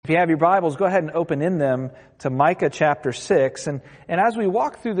you have your Bibles, go ahead and open in them to Micah chapter 6. And as we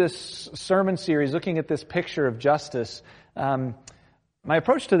walk through this sermon series, looking at this picture of justice, my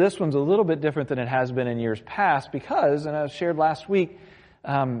approach to this one's a little bit different than it has been in years past because, and I shared last week,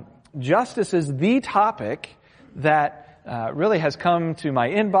 justice is the topic that really has come to my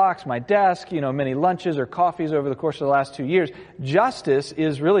inbox, my desk, many lunches or coffees over the course of the last 2 years. Justice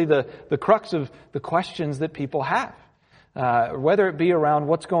is really the crux of the questions that people have. Whether it be around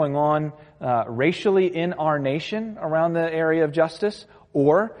what's going on racially in our nation around the area of justice,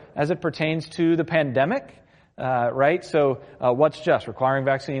 or as it pertains to the pandemic, right? So what's just? Requiring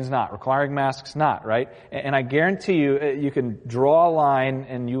vaccines, not. Requiring masks, not, right? And I guarantee you, you can draw a line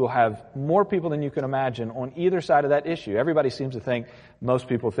and you will have more people than you can imagine on either side of that issue. Everybody seems to think, most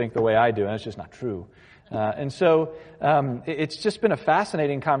people think the way I do, and it's just not true. And so it's just been a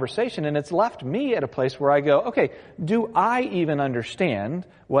fascinating conversation, and it's left me at a place where I go, okay, do I even understand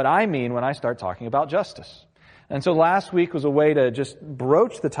what I mean when I start talking about justice? And so last week was a way to just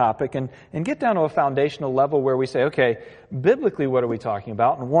broach the topic and get down to a foundational level where we say, okay, biblically, what are we talking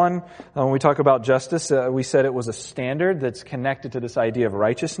about? And one, when we talk about justice, we said it was a standard that's connected to this idea of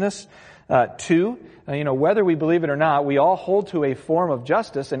righteousness. Two, whether we believe it or not, we all hold to a form of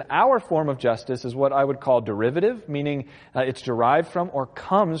justice, and our form of justice is what I would call derivative, meaning it's derived from or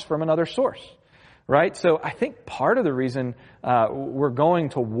comes from another source. Right? So I think part of the reason we're going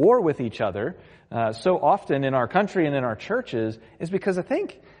to war with each other so often in our country and in our churches is because I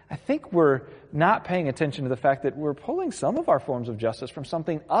think we're not paying attention to the fact that we're pulling some of our forms of justice from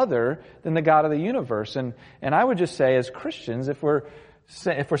something other than the God of the universe. And I would just say, as Christians, if we're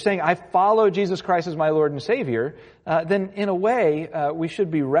saying, I follow Jesus Christ as my Lord and Savior, then in a way, we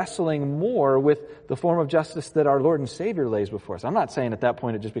should be wrestling more with the form of justice that our Lord and Savior lays before us. I'm not saying at that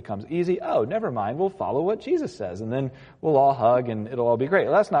point it just becomes easy. Oh, never mind, we'll follow what Jesus says, and then we'll all hug and it'll all be great.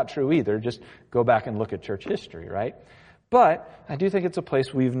 Well, that's not true either. Just go back and look at church history, right? But I do think it's a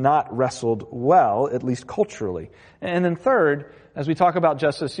place we've not wrestled well, at least culturally. And then third, as we talk about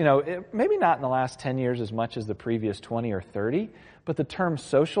justice, maybe not in the last 10 years as much as the previous 20 or 30, but the term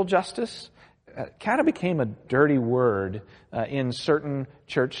social justice kind of became a dirty word in certain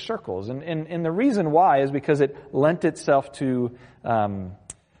church circles. And the reason why is because it lent itself to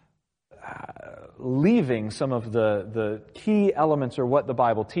leaving some of the key elements or what the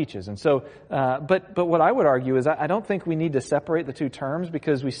Bible teaches. And so, but what I would argue is I don't think we need to separate the two terms,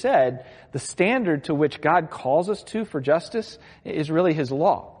 because we said the standard to which God calls us to for justice is really His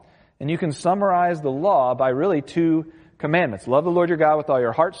law. And you can summarize the law by really two commandments. Love the Lord your God with all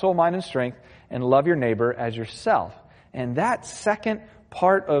your heart, soul, mind, and strength, and love your neighbor as yourself. And that second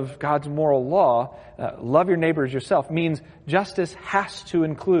part of God's moral law, love your neighbor as yourself, means justice has to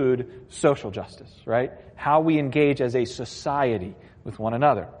include social justice, right? How we engage as a society with one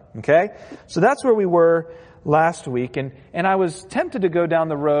another, okay? So that's where we were last week, and I was tempted to go down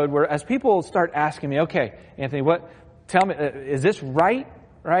the road where, as people start asking me, okay, Anthony, tell me, is this right?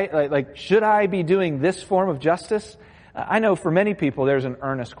 Right? Like, should I be doing this form of justice? I know for many people there's an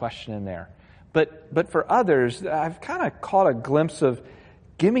earnest question in there. But for others, I've kind of caught a glimpse of,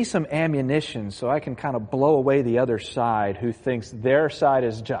 give me some ammunition so I can kind of blow away the other side who thinks their side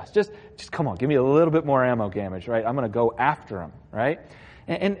is just. Just come on, give me a little bit more ammo damage, right? I'm going to go after them, right?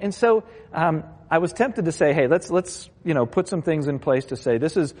 And so I was tempted to say, hey, let's put some things in place to say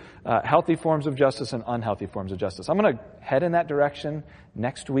this is healthy forms of justice and unhealthy forms of justice. I'm going to head in that direction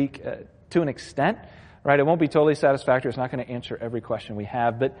next week to an extent. Right, it won't be totally satisfactory. It's not going to answer every question we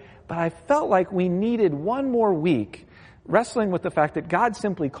have. But I felt like we needed one more week wrestling with the fact that God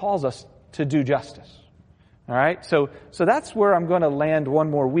simply calls us to do justice. All right, so that's where I'm going to land one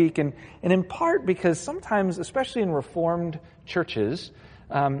more week, and in part because sometimes, especially in Reformed churches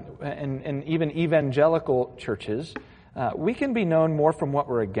and even evangelical churches, we can be known more from what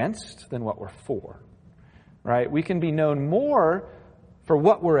we're against than what we're for. Right, we can be known more for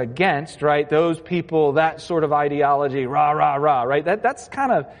what we're against, right? Those people, that sort of ideology, rah, rah, rah, right? That's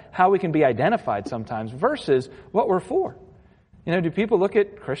kind of how we can be identified sometimes versus what we're for. Do people look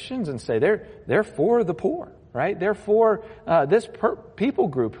at Christians and say they're for the poor, right? They're for this people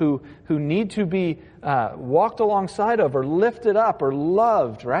group who need to be walked alongside of or lifted up or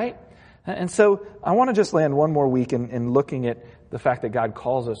loved, right? And so I want to just land one more week in looking at the fact that God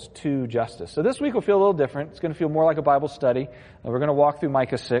calls us to justice. So this week will feel a little different. It's going to feel more like a Bible study. We're going to walk through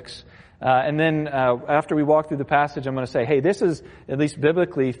Micah 6. And then after we walk through the passage, I'm going to say, hey, this is at least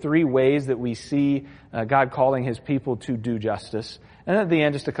biblically 3 ways that we see God calling His people to do justice. And then at the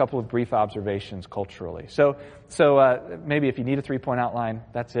end, just a couple of brief observations culturally. So maybe if you need a 3-point outline,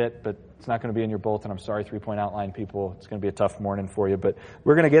 that's it, but it's not going to be in your bulletin. I'm sorry, 3-point outline people. It's going to be a tough morning for you, but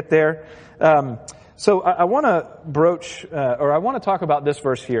we're going to get there. So I want to I want to talk about this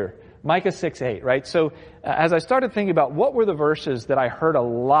verse here. Micah 6:8, right? So as I started thinking about what were the verses that I heard a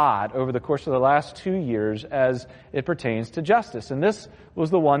lot over the course of the last 2 years as it pertains to justice. And this was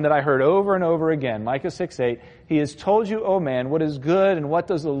the one that I heard over and over again. Micah 6:8, He has told you, O man, what is good and what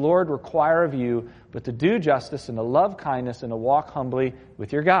does the Lord require of you, but to do justice and to love kindness and to walk humbly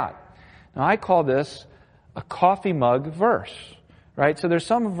with your God. Now I call this a coffee mug verse, right? So there's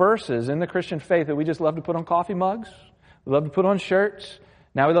some verses in the Christian faith that we just love to put on coffee mugs. We love to put on shirts.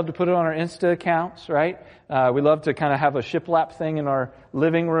 Now we love to put it on our Insta accounts, right? We love to kind of have a shiplap thing in our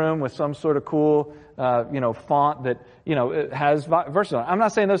living room with some sort of cool, font that, it has verses on it. I'm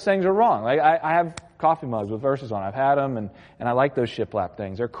not saying those things are wrong. Like I have coffee mugs with verses on it. I've had them and I like those shiplap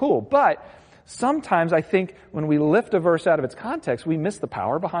things. They're cool. But sometimes I think when we lift a verse out of its context, we miss the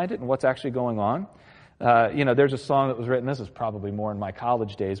power behind it and what's actually going on. There's a song that was written, this is probably more in my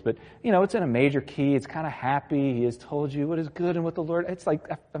college days, but, it's in a major key. It's kind of happy. He has told you what is good and what the Lord, it's like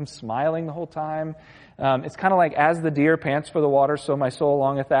I'm smiling the whole time. It's kind of like, as the deer pants for the water, so my soul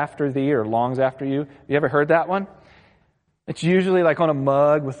longeth after thee, or longs after you. You ever heard that one? It's usually like on a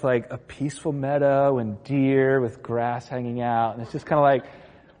mug with like a peaceful meadow and deer with grass hanging out. And it's just kind of like,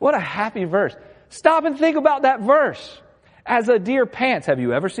 what a happy verse. Stop and think about that verse. As a deer pants. Have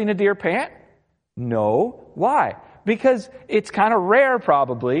you ever seen a deer pant? No. Why? Because it's kind of rare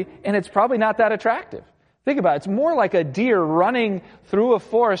probably, and it's probably not that attractive. Think about it. It's more like a deer running through a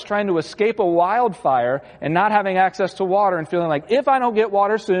forest trying to escape a wildfire and not having access to water and feeling like, if I don't get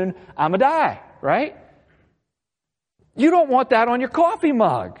water soon, I'm going to die, right? You don't want that on your coffee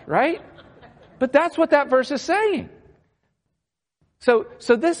mug, right? But that's what that verse is saying. So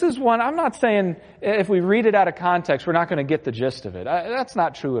this is one, I'm not saying if we read it out of context, we're not going to get the gist of it. That's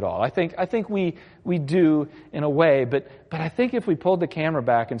not true at all. I think we do in a way, but I think if we pulled the camera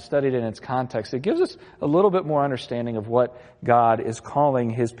back and studied it in its context, it gives us a little bit more understanding of what God is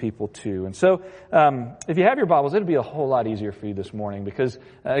calling His people to. And so, if you have your Bibles, it'll be a whole lot easier for you this morning because,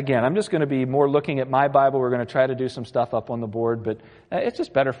 again, I'm just going to be more looking at my Bible. We're going to try to do some stuff up on the board, but it's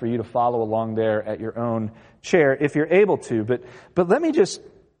just better for you to follow along there at your own chair if you're able to. But let me just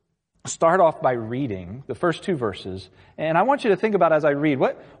start off by reading the first 2 verses. And I want you to think about as I read,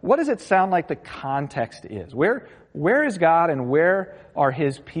 what does it sound like the context is? Where is God and where are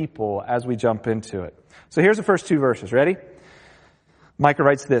His people as we jump into it? So here's the first 2 verses. Ready? Micah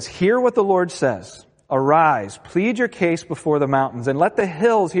writes this, Hear what the Lord says. Arise, plead your case before the mountains, and let the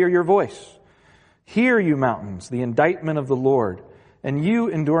hills hear your voice. Hear, you mountains, the indictment of the Lord, and you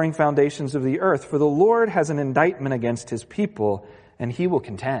enduring foundations of the earth, for the Lord has an indictment against His people, and He will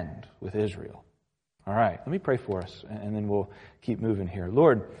contend with Israel. All right, let me pray for us, and then we'll keep moving here.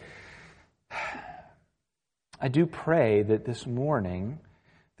 Lord, I do pray that this morning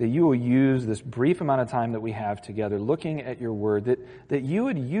that you will use this brief amount of time that we have together looking at your word, that you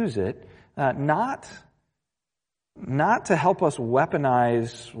would use it not to help us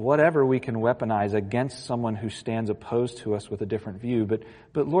weaponize whatever we can weaponize against someone who stands opposed to us with a different view,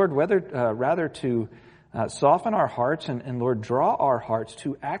 but Lord, rather to soften our hearts and Lord, draw our hearts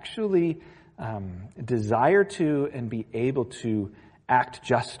to actually desire to and be able to act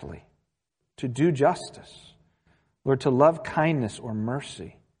justly, to do justice, Lord, to love kindness or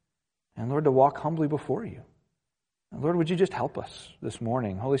mercy, and Lord, to walk humbly before you. And Lord, would you just help us this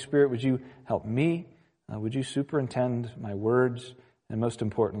morning? Holy Spirit, would you help me? Would you superintend my words? And most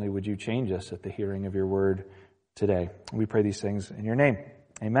importantly, would you change us at the hearing of your word today? We pray these things in your name.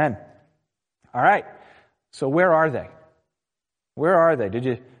 Amen. All right. So where are they? Where are they? Did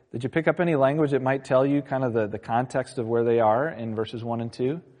you pick up any language that might tell you kind of the context of where they are in verses 1 and 2?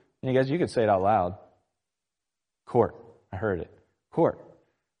 And you guys, you could say it out loud. Court. I heard it. Court.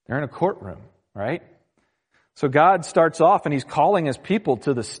 They're in a courtroom, right? So God starts off and He's calling His people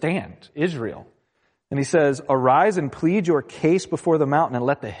to the stand, Israel. And He says, Arise and plead your case before the mountain and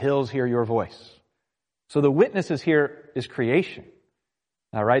let the hills hear your voice. So the witnesses here is creation.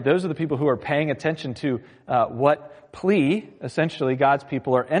 All right, those are the people who are paying attention to what plea, essentially, God's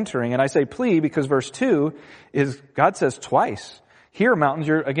people are entering. And I say plea because verse 2 is, God says twice, Here, mountains,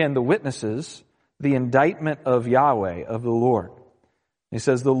 you're, again, the witnesses, the indictment of Yahweh, of the Lord. He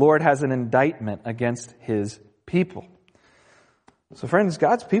says the Lord has an indictment against His people. So friends,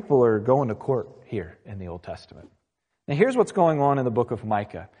 God's people are going to court here in the Old Testament. Now here's what's going on in the book of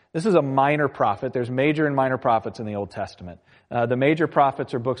Micah. This is a minor prophet. There's major and minor prophets in the Old Testament. The major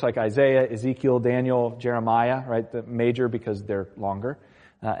prophets are books like Isaiah, Ezekiel, Daniel, Jeremiah, right? The major because they're longer.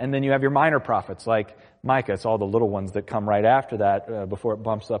 And then you have your minor prophets like Micah. It's all the little ones that come right after that before it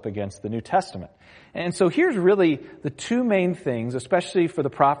bumps up against the New Testament. And so here's really the two main things, especially for the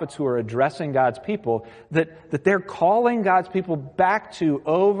prophets who are addressing God's people, that they're calling God's people back to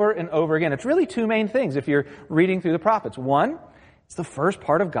over and over again. It's really two main things if you're reading through the prophets. One, it's the first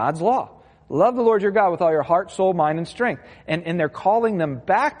part of God's law. Love the Lord your God with all your heart, soul, mind, and strength. And they're calling them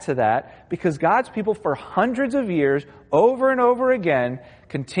back to that because God's people for hundreds of years, over and over again,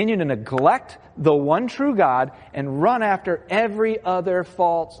 continue to neglect the one true God and run after every other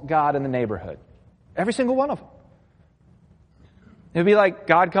false god in the neighborhood. Every single one of them. It would be like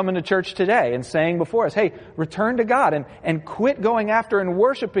God coming to church today and saying before us, hey, return to God and quit going after and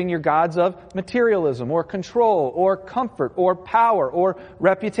worshiping your gods of materialism or control or comfort or power or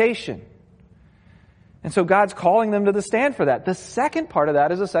reputation. And so God's calling them to the stand for that. The second part of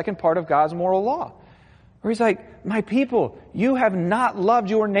that is the second part of God's moral law. Where He's like, my people, you have not loved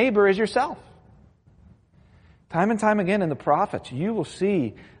your neighbor as yourself. Time and time again in the prophets, you will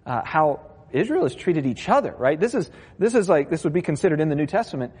see how Israel has treated each other, right? This would be considered in the New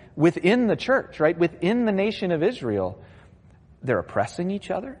Testament within the church, right? Within the nation of Israel. They're oppressing each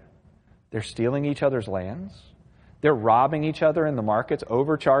other. They're stealing each other's lands. They're robbing each other in the markets,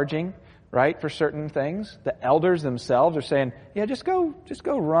 overcharging, right, for certain things. The elders themselves are saying, yeah, just go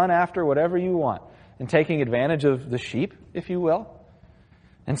run after whatever you want, and taking advantage of the sheep, if you will.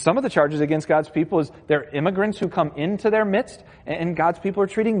 And some of the charges against God's people is they're immigrants who come into their midst, and God's people are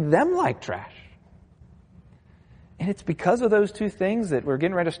treating them like trash. And it's because of those two things that we're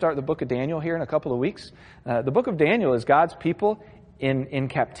getting ready to start the book of Daniel here in a couple of weeks. The book of Daniel is God's people in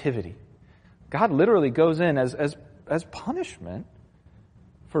captivity. God literally goes in as punishment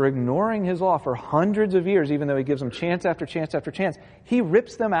for ignoring His law for hundreds of years, even though He gives them chance after chance after chance. He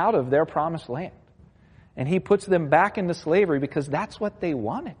rips them out of their promised land. And He puts them back into slavery because that's what they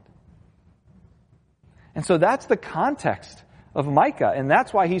wanted. And so that's the context of Micah. And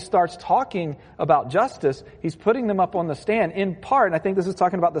that's why he starts talking about justice. He's putting them up on the stand in part. And I think this is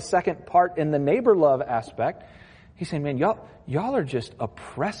talking about the second part in the neighbor love aspect. He's saying, man, y'all are just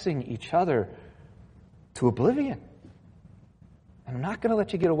oppressing each other to oblivion. And I'm not going to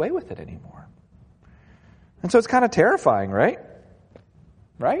let you get away with it anymore. And so it's kind of terrifying, right?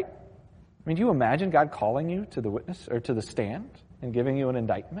 Right? I mean, do you imagine God calling you to the witness or to the stand and giving you an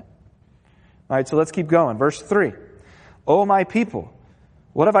indictment? All right, so let's keep going. Verse 3. O my people,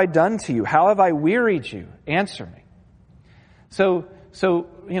 what have I done to you? How have I wearied you? Answer me. So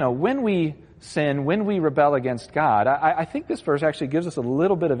when we sin, when we rebel against God, I think this verse actually gives us a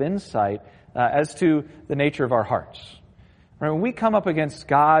little bit of insight as to the nature of our hearts. Right, when we come up against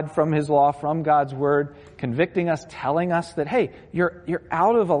God from His law, from God's word, convicting us, telling us that, hey, you're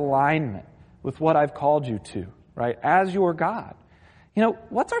out of alignment with what I've called you to, right, as your God. You know,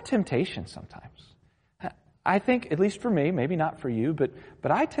 what's our temptation sometimes? I think, at least for me, maybe not for you, but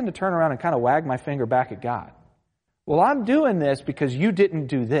I tend to turn around and kind of wag my finger back at God. Well, I'm doing this because you didn't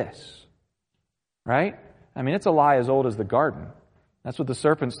do this, right? I mean, it's a lie as old as the garden. That's what the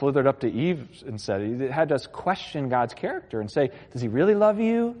serpent slithered up to Eve and said. He had us question God's character and say, does He really love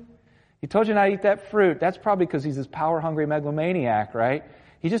you? He told you not to eat that fruit. That's probably because He's this power-hungry megalomaniac, right?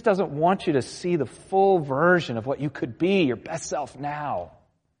 He just doesn't want you to see the full version of what you could be, your best self now,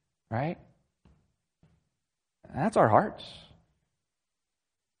 right? And that's our hearts.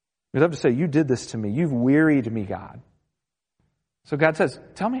 We'd love to say, you did this to me. You've wearied me, God. So God says,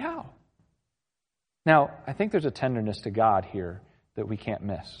 tell me how. Now, I think there's a tenderness to God here that we can't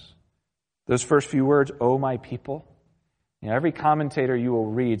miss. Those first few words, oh my people, every commentator you will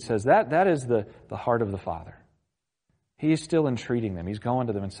read says that is the heart of the Father. He's still entreating them. He's going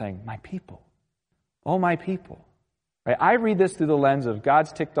to them and saying, my people, oh my people. Right? I read this through the lens of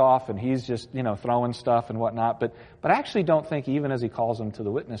God's ticked off and He's just, throwing stuff and whatnot, but I actually don't think even as He calls them to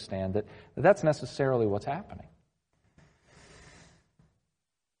the witness stand that's necessarily what's happening.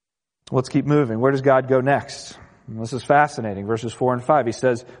 Let's keep moving. Where does God go next? This is fascinating. Verses 4 and 5. He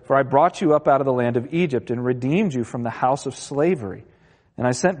says, for I brought you up out of the land of Egypt and redeemed you from the house of slavery. And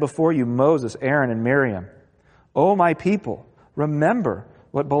I sent before you Moses, Aaron, and Miriam. O my people, remember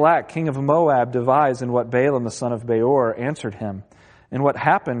what Balak, king of Moab, devised and what Balaam, the son of Beor, answered him, and what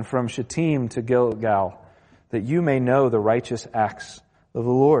happened from Shittim to Gilgal, that you may know the righteous acts of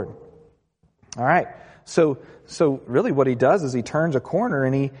the Lord. All right. So really what he does is he turns a corner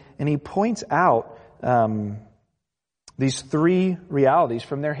and he points out these three realities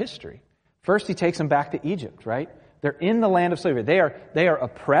from their history. First, he takes them back to Egypt, right? They're in the land of slavery. They are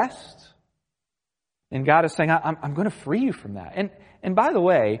oppressed. And God is saying, I'm going to free you from that. And by the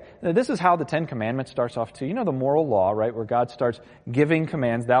way, this is how the Ten Commandments starts off too. You know the moral law, right? Where God starts giving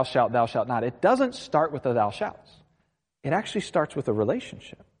commands, thou shalt not. It doesn't start with the thou shalts. It actually starts with a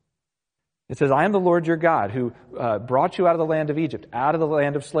relationship. It says, I am the Lord your God who brought you out of the land of Egypt, out of the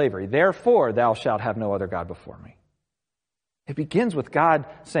land of slavery. Therefore, thou shalt have no other God before me. It begins with God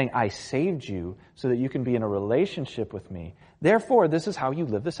saying, I saved you so that you can be in a relationship with me. Therefore, this is how you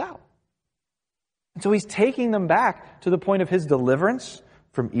live this out. And so he's taking them back to the point of his deliverance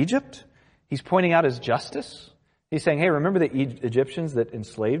from Egypt. He's pointing out his justice. He's saying, hey, remember the Egyptians that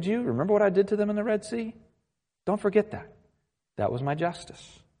enslaved you? Remember what I did to them in the Red Sea? Don't forget that. That was my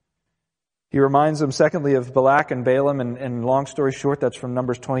justice. He reminds them, secondly, of Balak and Balaam, and long story short, that's from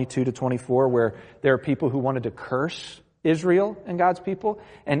Numbers 22 to 24, where there are people who wanted to curse Israel and God's people,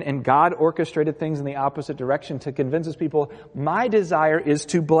 and God orchestrated things in the opposite direction to convince his people, my desire is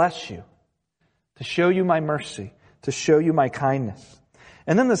to bless you, to show you my mercy, to show you my kindness.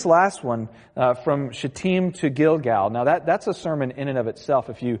 And then this last one, from Shittim to Gilgal. Now that's a sermon in and of itself.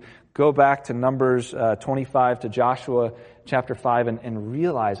 If you go back to Numbers 25 to Joshua chapter 5 and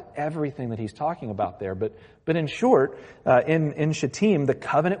realize everything that he's talking about there. But in short, in Shittim, the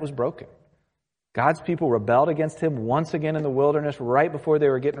covenant was broken. God's people rebelled against him once again in the wilderness right before they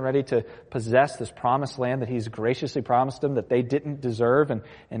were getting ready to possess this promised land that he's graciously promised them that they didn't deserve.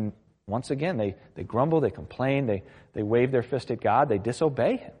 And once again, they grumble, they complain, they wave their fist at God, they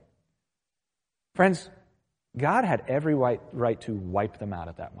disobey him. Friends, God had every right to wipe them out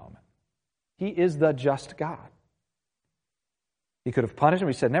at that moment. He is the just God. He could have punished them.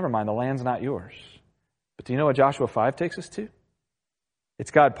 He said, never mind, the land's not yours. But do you know what Joshua 5 takes us to? It's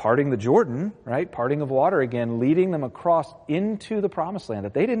God parting the Jordan, right? Parting of water again, leading them across into the promised land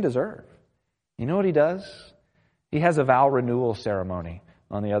that they didn't deserve. You know what he does? He has a vow renewal ceremony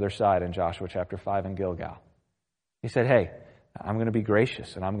on the other side in Joshua chapter 5 in Gilgal. He said, hey, I'm going to be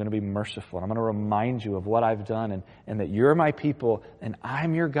gracious and I'm going to be merciful and I'm going to remind you of what I've done and that you're my people and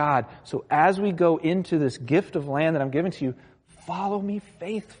I'm your God. So as we go into this gift of land that I'm giving to you, follow me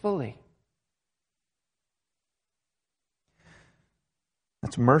faithfully.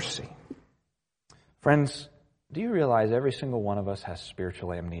 That's mercy. Friends, do you realize every single one of us has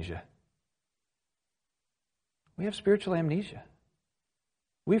spiritual amnesia? We have spiritual amnesia.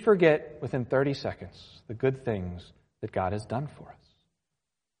 We forget within 30 seconds the good things that God has done for us.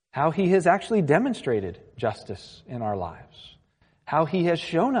 How he has actually demonstrated justice in our lives. How he has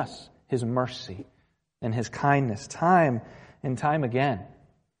shown us his mercy and his kindness time and time again.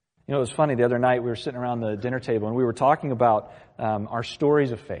 You know, it was funny, the other night we were sitting around the dinner table and we were talking about our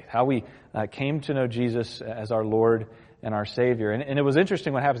stories of faith, how we came to know Jesus as our Lord and our Savior. And it was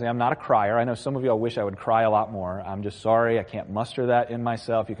interesting what happens. I'm not a crier. I know some of y'all wish I would cry a lot more. I'm just sorry. I can't muster that in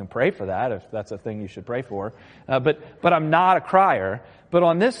myself. You can pray for that if that's a thing you should pray for. But I'm not a crier. But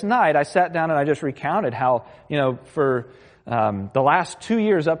on this night, I sat down and I just recounted how, you know, for the last 2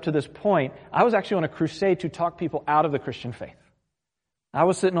 years up to this point, I was actually on a crusade to talk people out of the Christian faith. I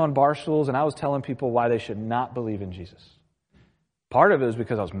was sitting on bar stools and I was telling people why they should not believe in Jesus. Part of it was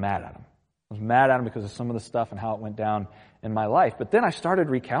because I was mad at them. I was mad at him because of some of the stuff and how it went down in my life. But then I started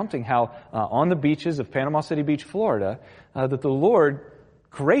recounting how on the beaches of Panama City Beach, Florida, that the Lord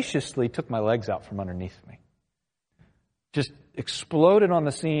graciously took my legs out from underneath me. Just exploded on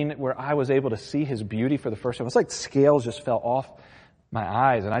the scene where I was able to see his beauty for the first time. It's like scales just fell off my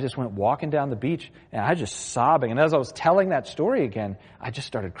eyes and I just went walking down the beach and I just sobbing. And as I was telling that story again, I just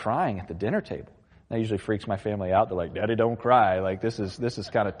started crying at the dinner table. That usually freaks my family out. They're like, Daddy, don't cry. Like, this is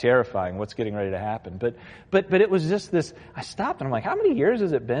kind of terrifying. What's getting ready to happen? But it was just this, I stopped and I'm like, how many years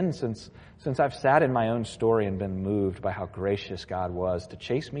has it been since I've sat in my own story and been moved by how gracious God was to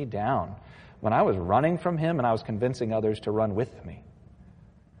chase me down when I was running from him and I was convincing others to run with me?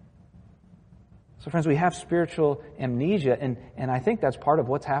 So friends, we have spiritual amnesia and I think that's part of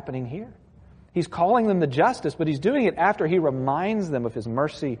what's happening here. He's calling them to justice, but he's doing it after he reminds them of his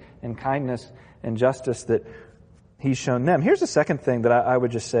mercy and kindness and justice that he's shown them. Here's the second thing that I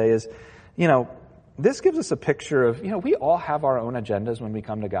would just say is, you know, this gives us a picture of, you know, we all have our own agendas when we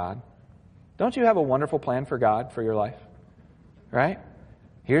come to God. Don't you have a wonderful plan for God for your life? Right?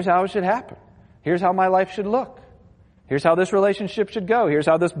 Here's how it should happen. Here's how my life should look. Here's how this relationship should go. Here's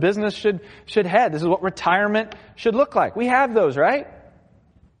how this business should head. This is what retirement should look like. We have those, right?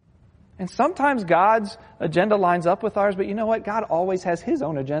 And sometimes God's agenda lines up with ours, but you know what? God always has his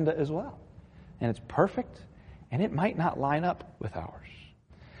own agenda as well. And it's perfect, and it might not line up with ours.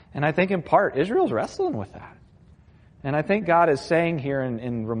 And I think in part, Israel's wrestling with that. And I think God is saying here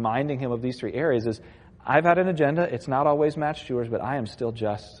in reminding him of these three areas is, I've had an agenda. It's not always matched yours, but I am still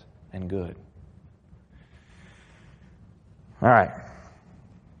just and good. All right.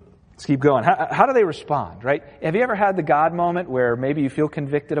 Let's keep going. How do they respond, right? Have you ever had the God moment where maybe you feel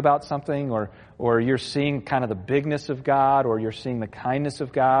convicted about something, or you're seeing kind of the bigness of God, or you're seeing the kindness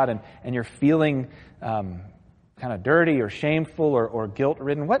of God, and you're feeling kind of dirty or shameful or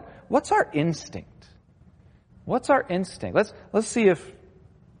guilt-ridden? What's our instinct? What's our instinct? Let's see if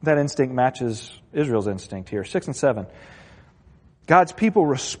that instinct matches Israel's instinct here. 6 and 7. God's people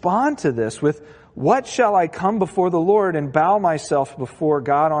respond to this with, "What shall I come before the Lord and bow myself before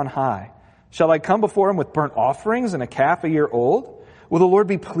God on high? Shall I come before Him with burnt offerings and a calf a year old? Will the Lord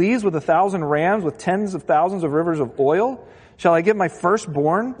be pleased with 1,000 rams, with tens of thousands of rivers of oil? Shall I give my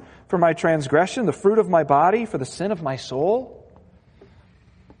firstborn for my transgression, the fruit of my body for the sin of my soul?"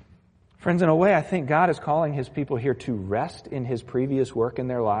 Friends, in a way, I think God is calling His people here to rest in His previous work in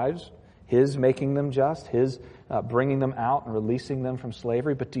their lives, His making them just, His bringing them out and releasing them from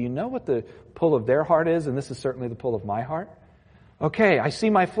slavery. But do you know what the pull of their heart is? And this is certainly the pull of my heart. Okay, I see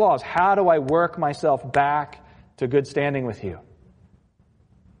my flaws. How do I work myself back to good standing with You?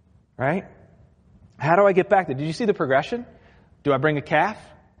 Right? How do I get back there? Did you see the progression? Do I bring a calf?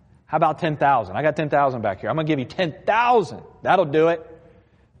 How about 10,000? I got 10,000 back here. I'm going to give you 10,000. That'll do it.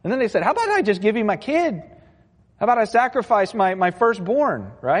 And then they said, how about I just give you my kid? How about I sacrifice my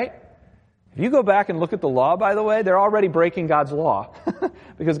firstborn, right? If you go back and look at the law, by the way, they're already breaking God's law.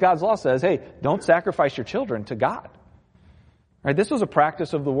 Because God's law says, hey, don't sacrifice your children to God. Right? This was a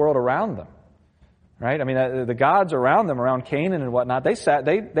practice of the world around them. Right? I mean, the gods around them, around Canaan and whatnot,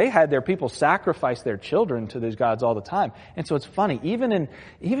 they had their people sacrifice their children to these gods all the time. And so it's funny, even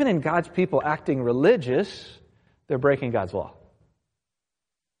in God's people acting religious, they're breaking God's law.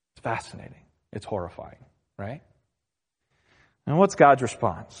 It's fascinating. It's horrifying, right? And what's God's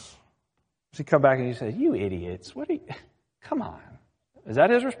response? Does He come back and He says, "You idiots, come on." Is that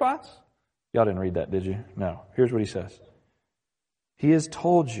His response? Y'all didn't read that, did you? No. Here's what He says. "He has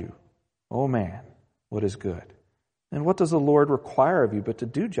told you, O man, what is good. And what does the Lord require of you but to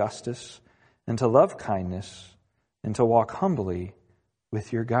do justice and to love kindness and to walk humbly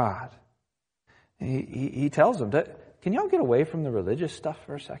with your God?" He tells them, can y'all get away from the religious stuff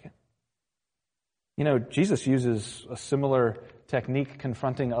for a second? You know, Jesus uses a similar technique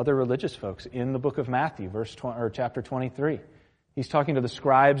confronting other religious folks in the book of Matthew, chapter 23. He's talking to the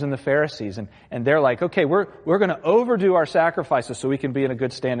scribes and the Pharisees, and they're like, okay, we're going to overdo our sacrifices so we can be in a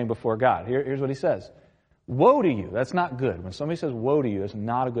good standing before God. Here's what He says. Woe to you. That's not good. When somebody says woe to you, that's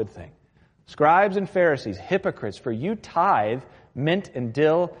not a good thing. Scribes and Pharisees, hypocrites, for you tithe mint and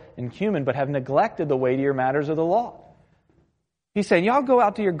dill and cumin, but have neglected the weightier matters of the law. He's saying, y'all go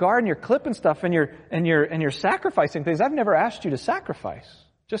out to your garden, you're clipping stuff, and you're sacrificing things I've never asked you to sacrifice,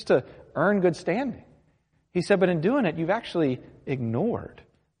 just to earn good standing. He said, but in doing it, you've actually ignored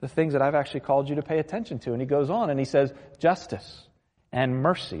the things that I've actually called you to pay attention to. And He goes on and He says, justice and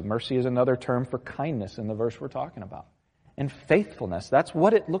mercy. Mercy is another term for kindness in the verse we're talking about. And faithfulness. That's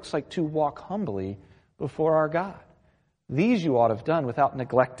what it looks like to walk humbly before our God. These you ought to have done without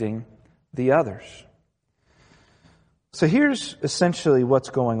neglecting the others. So here's essentially what's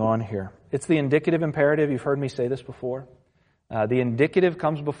going on here. It's the indicative imperative. You've heard me say this before. The indicative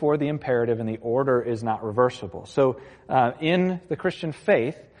comes before the imperative, and the order is not reversible. So in the Christian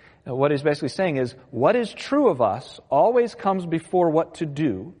faith, what he's basically saying is, what is true of us always comes before what to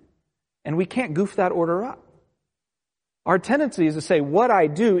do, and we can't goof that order up. Our tendency is to say, what I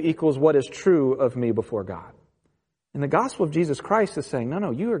do equals what is true of me before God. And the gospel of Jesus Christ is saying,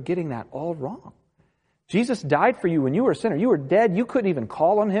 no, you are getting that all wrong. Jesus died for you when you were a sinner. You were dead. You couldn't even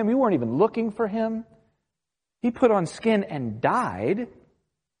call on Him. You weren't even looking for Him. He put on skin and died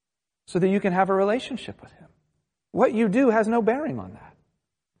so that you can have a relationship with Him. What you do has no bearing on that.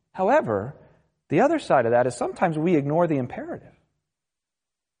 However, the other side of that is sometimes we ignore the imperative.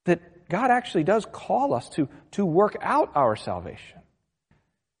 That God actually does call us to work out our salvation.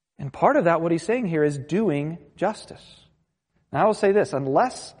 And part of that, what He's saying here, is doing justice. Now I will say this,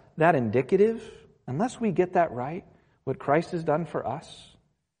 unless that indicative, unless we get that right, what Christ has done for us,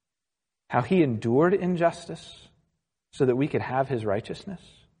 how He endured injustice so that we could have His righteousness,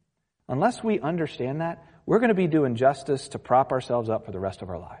 unless we understand that, we're going to be doing justice to prop ourselves up for the rest of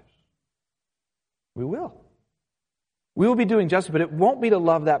our lives. We will. We will be doing justice, but it won't be to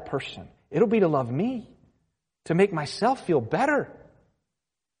love that person. It'll be to love me, to make myself feel better.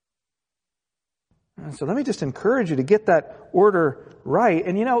 And so let me just encourage you to get that order right.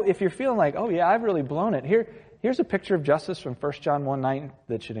 And if you're feeling like, oh yeah, I've really blown it, here's a picture of justice from 1 John 1:9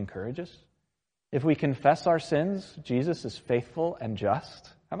 that should encourage us. If we confess our sins, Jesus is faithful and just.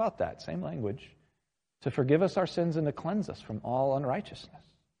 How about that? Same language. to forgive us our sins and to cleanse us from all unrighteousness,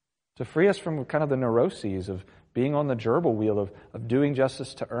 to free us from kind of the neuroses of being on the gerbil wheel of doing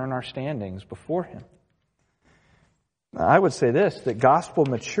justice to earn our standings before Him. Now, I would say this, that gospel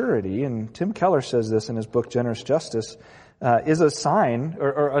maturity, and Tim Keller says this in his book, Generous Justice, is a sign,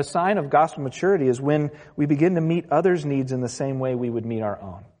 or a sign of gospel maturity is when we begin to meet others' needs in the same way we would meet our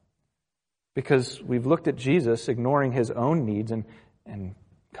own. Because we've looked at Jesus ignoring His own needs and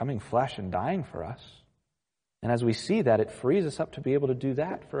coming flesh and dying for us. And as we see that, it frees us up to be able to do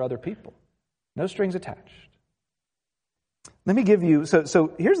that for other people. No strings attached. Let me give you,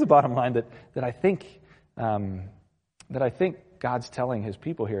 so here's the bottom line that I think God's telling His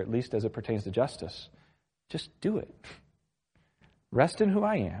people here, at least as it pertains to justice. Just do it. Rest in who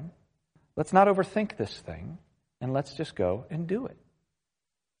I am. Let's not overthink this thing, and let's just go and do it.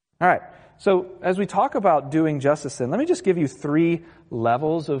 All right, so as we talk about doing justice then, let me just give you 3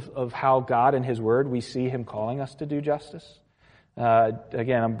 levels of how God in His Word, we see Him calling us to do justice.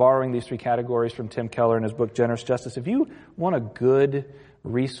 Again, I'm borrowing these 3 categories from Tim Keller in his book, Generous Justice. If you want a good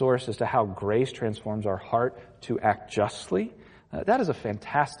resource as to how grace transforms our heart to act justly, that is a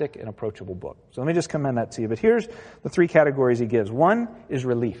fantastic and approachable book. So let me just commend that to you. But here's the 3 categories he gives. 1 is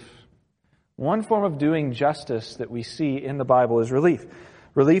relief. One form of doing justice that we see in the Bible is relief.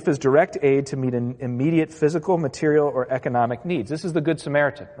 Relief is direct aid to meet an immediate physical, material, or economic needs. This is the Good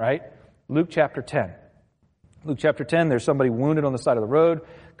Samaritan, right? Luke chapter 10. Luke chapter 10, there's somebody wounded on the side of the road.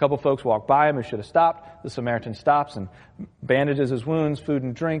 A couple folks walk by him who should have stopped. The Samaritan stops and bandages his wounds, food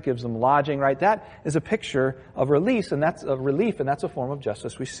and drink, gives them lodging, right? That is a picture of relief, and that's a form of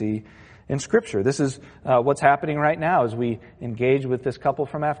justice we see in Scripture. This is what's happening right now as we engage with this couple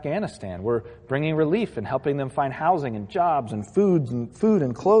from Afghanistan. We're bringing relief and helping them find housing and jobs and food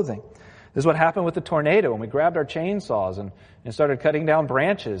and clothing. This is what happened with the tornado when we grabbed our chainsaws and started cutting down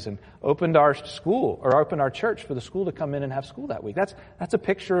branches and opened our church for the school to come in and have school that week. That's a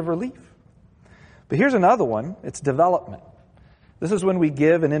picture of relief. But here's another one. It's development. This is when we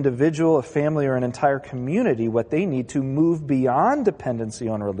give an individual, a family, or an entire community what they need to move beyond dependency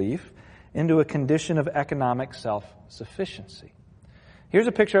on relief into a condition of economic self-sufficiency. Here's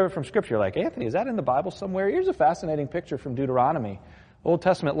a picture of it from Scripture. Like, Anthony, is that in the Bible somewhere? Here's a fascinating picture from Deuteronomy, Old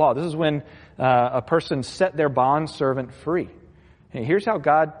Testament law. This is when a person set their bondservant free. And here's how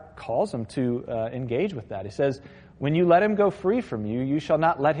God calls them to engage with that. He says, when you let him go free from you, you shall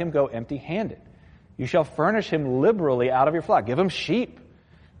not let him go empty-handed. You shall furnish him liberally out of your flock. Give him sheep,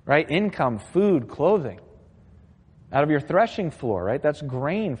 right? Income, food, clothing. Out of your threshing floor, right? That's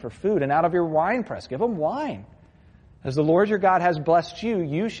grain for food. And out of your winepress, give him wine. As the Lord your God has blessed you,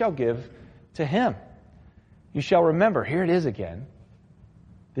 you shall give to him. You shall remember, here it is again,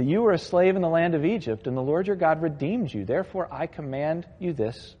 that you were a slave in the land of Egypt, and the Lord your God redeemed you. Therefore, I command you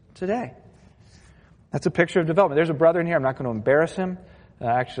this today. That's a picture of development. There's a brother in here. I'm not going to embarrass him.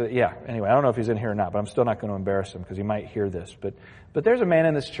 Anyway, I don't know if he's in here or not, but I'm still not going to embarrass him because he might hear this. But there's a man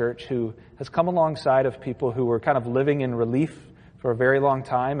in this church who has come alongside of people who were kind of living in relief for a very long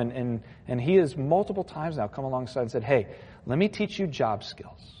time, and he has multiple times now come alongside and said, hey, let me teach you job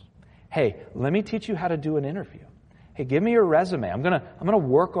skills. Hey, let me teach you how to do an interview. Hey, give me your resume. I'm gonna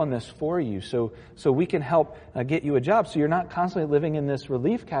work on this for you so we can help get you a job. So you're not constantly living in this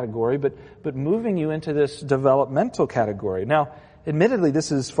relief category, but moving you into this developmental category. Now, admittedly,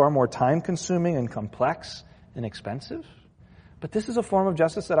 this is far more time-consuming and complex and expensive, but this is a form of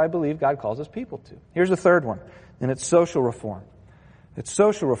justice that I believe God calls His people to. Here's the third one, and it's social reform. It's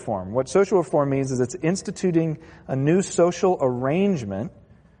social reform. What social reform means is it's instituting a new social arrangement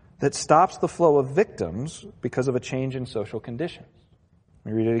that stops the flow of victims because of a change in social conditions.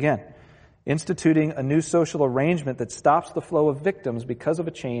 Let me read it again. Instituting a new social arrangement that stops the flow of victims because of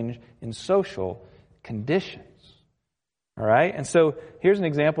a change in social conditions. All right? And so here's an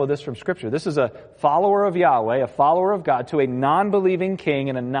example of this from Scripture. This is a follower of Yahweh, a follower of God, to a non-believing king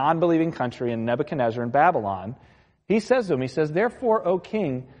in a non-believing country in Nebuchadnezzar in Babylon. He says to him, therefore, O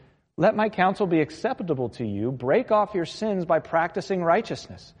king, let my counsel be acceptable to you. Break off your sins by practicing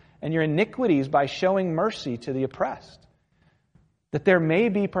righteousness, and your iniquities by showing mercy to the oppressed, that there may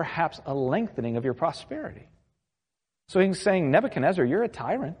be perhaps a lengthening of your prosperity. So he's saying, Nebuchadnezzar, you're a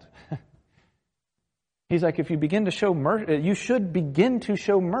tyrant. He's like, if you begin to show mercy, you should begin to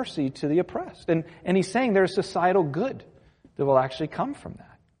show mercy to the oppressed. And he's saying there's societal good that will actually come from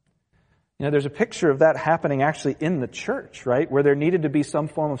that. You know, there's a picture of that happening actually in the church, right? Where there needed to be some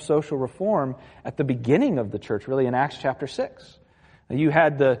form of social reform at the beginning of the church, really in Acts chapter 6. You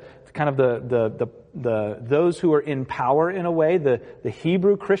had the those who are in power in a way, the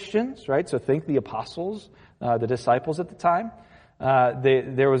Hebrew Christians, right? So think the apostles, the disciples at the time.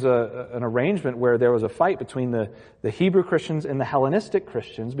 there was an arrangement where there was a fight between the Hebrew Christians and the Hellenistic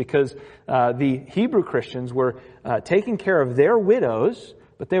Christians because the Hebrew Christians were taking care of their widows,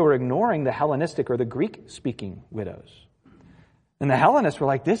 but they were ignoring the Hellenistic or the Greek-speaking widows. And the Hellenists were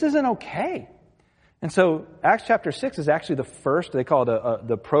like, this isn't okay. And so Acts chapter 6 is actually the first, they call it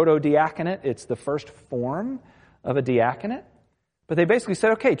the proto-diaconate. It's the first form of a diaconate. But they basically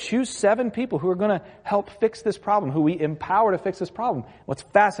said, okay, choose 7 people who are going to help fix this problem, who we empower to fix this problem. What's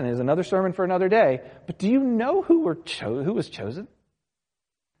fascinating is another sermon for another day, but do you know who was chosen?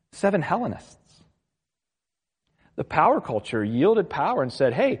 7 Hellenists. The power culture yielded power and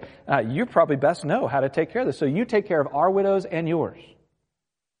said, hey, you probably best know how to take care of this, so you take care of our widows and yours.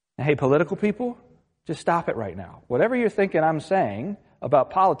 And hey, political people, just stop it right now. Whatever you're thinking I'm saying about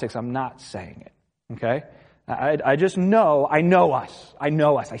politics, I'm not saying it, okay? I just know, I know us,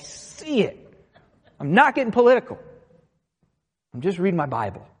 I see it. I'm not getting political. I'm just reading my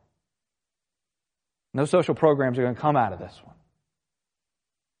Bible. No social programs are going to come out of this one.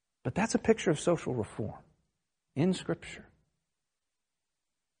 But that's a picture of social reform in Scripture.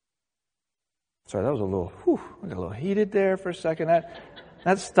 Sorry, that was I got a little heated there for a second.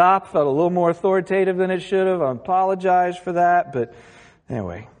 That stop felt a little more authoritative than it should have. I apologize for that, but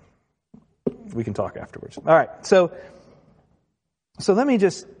anyway, we can talk afterwards. All right, so let me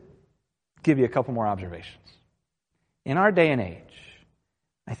just give you a couple more observations. In our day and age,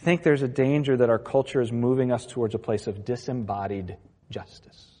 I think there's a danger that our culture is moving us towards a place of disembodied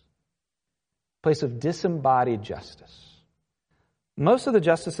justice. Place of disembodied justice. Most of the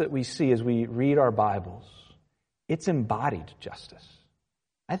justice that we see as we read our Bibles, it's embodied justice.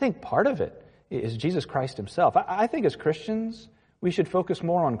 I think part of it is Jesus Christ himself. I think as Christians, we should focus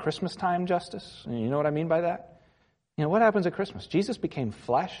more on Christmas time justice. You know what I mean by that? You know, what happens at Christmas? Jesus became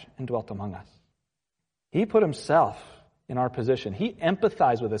flesh and dwelt among us. He put himself in our position. He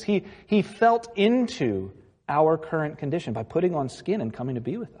empathized with us. He felt into our current condition by putting on skin and coming to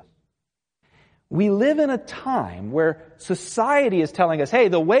be with us. We live in a time where society is telling us, hey,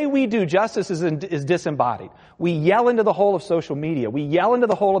 the way we do justice is disembodied. We yell into the hole of social media. We yell into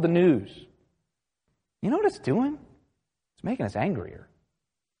the hole of the news. You know what it's doing? It's making us angrier.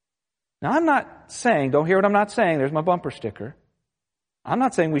 Now, I'm not saying, don't hear what I'm not saying, there's my bumper sticker. I'm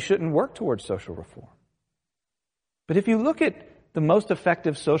not saying we shouldn't work towards social reform. But if you look at the most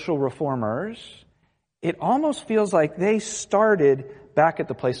effective social reformers, it almost feels like they started back at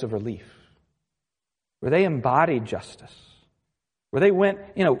the place of relief, where they embodied justice, where they went,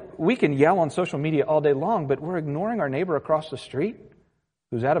 we can yell on social media all day long, but we're ignoring our neighbor across the street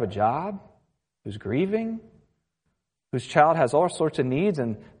who's out of a job, who's grieving, whose child has all sorts of needs,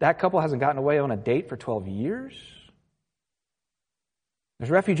 and that couple hasn't gotten away on a date for 12 years.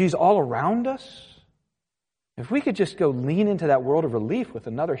 There's refugees all around us. If we could just go lean into that world of relief with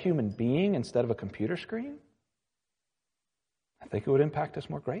another human being instead of a computer screen, I think it would impact us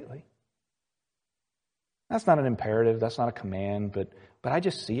more greatly. That's not an imperative, that's not a command, but I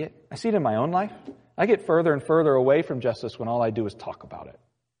just see it. I see it in my own life. I get further and further away from justice when all I do is talk about it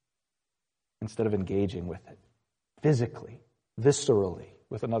instead of engaging with it physically, viscerally,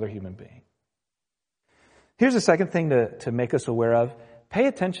 with another human being. Here's a second thing to make us aware of. Pay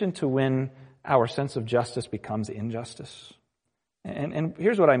attention to when our sense of justice becomes injustice. And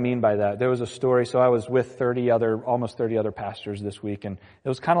here's what I mean by that. There was a story, so I was with almost 30 other pastors this week, and it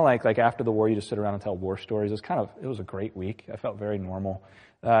was kind of like after the war, you just sit around and tell war stories. It was a great week. I felt very normal.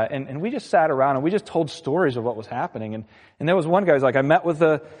 And we just sat around and we just told stories of what was happening. And there was one guy who's like, I met with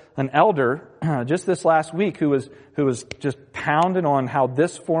an elder just this last week who was just pounding on how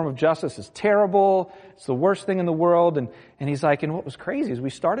this form of justice is terrible. It's the worst thing in the world. And he's like, and what was crazy is we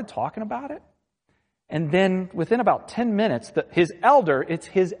started talking about it. And then within about 10 minutes, his elder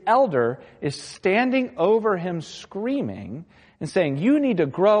is standing over him screaming and saying, you need to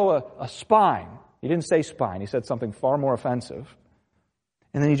grow a spine. He didn't say spine. He said something far more offensive.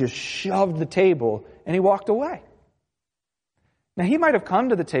 And then he just shoved the table and he walked away. Now, he might have come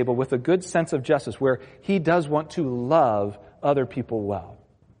to the table with a good sense of justice where he does want to love other people well.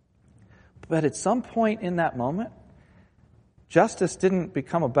 But at some point in that moment, justice didn't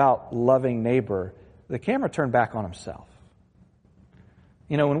become about loving neighbor. The camera turned back on himself.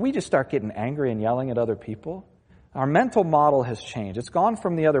 When we just start getting angry and yelling at other people, our mental model has changed. It's gone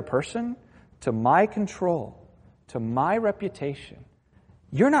from the other person to my control, to my reputation.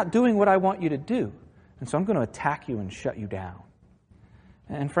 You're not doing what I want you to do, and so I'm going to attack you and shut you down.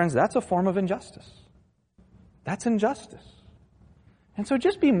 And friends, that's a form of injustice. That's injustice. And so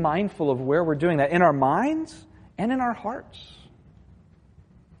just be mindful of where we're doing that in our minds and in our hearts.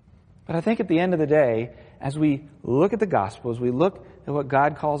 But I think at the end of the day, as we look at the gospel, as we look at what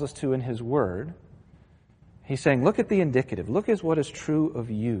God calls us to in His Word, He's saying, look at the indicative. Look at what is true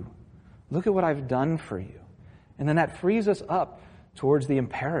of you. Look at what I've done for you. And then that frees us up towards the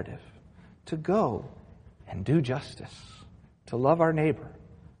imperative to go and do justice, to love our neighbor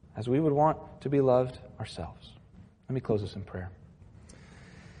as we would want to be loved ourselves. Let me close this in prayer.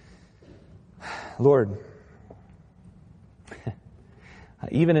 Lord,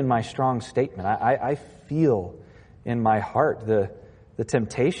 even in my strong statement, I feel in my heart the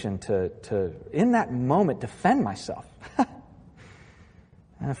temptation to, in that moment, defend myself.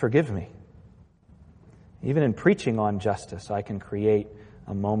 Forgive me. Even in preaching on justice, I can create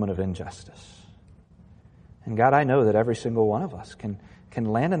a moment of injustice. And God, I know that every single one of us can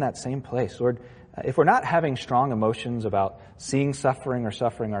land in that same place. Lord, if we're not having strong emotions about seeing suffering or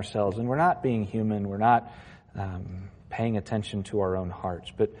suffering ourselves, and we're not being human, we're not paying attention to our own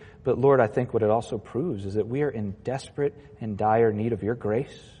hearts. But Lord, I think what it also proves is that we are in desperate and dire need of your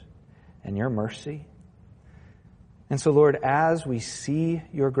grace and your mercy. And so, Lord, as we see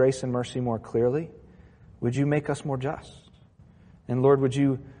your grace and mercy more clearly, would you make us more just? And Lord, would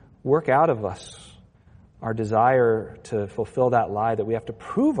you work out of us our desire to fulfill that lie that we have to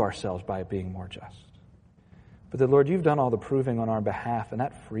prove ourselves by being more just? But that, Lord, you've done all the proving on our behalf, and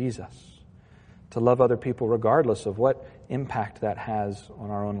that frees us to love other people regardless of what impact that has on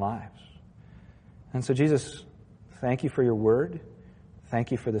our own lives. And so, Jesus, thank you for your word.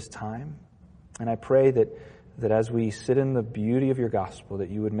 Thank you for this time. And I pray that as we sit in the beauty of your gospel, that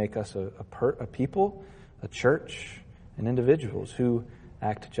you would make us a people, a church, and individuals who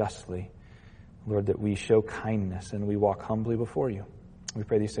act justly. Lord, that we show kindness and we walk humbly before you. We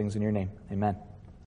pray these things in your name. Amen.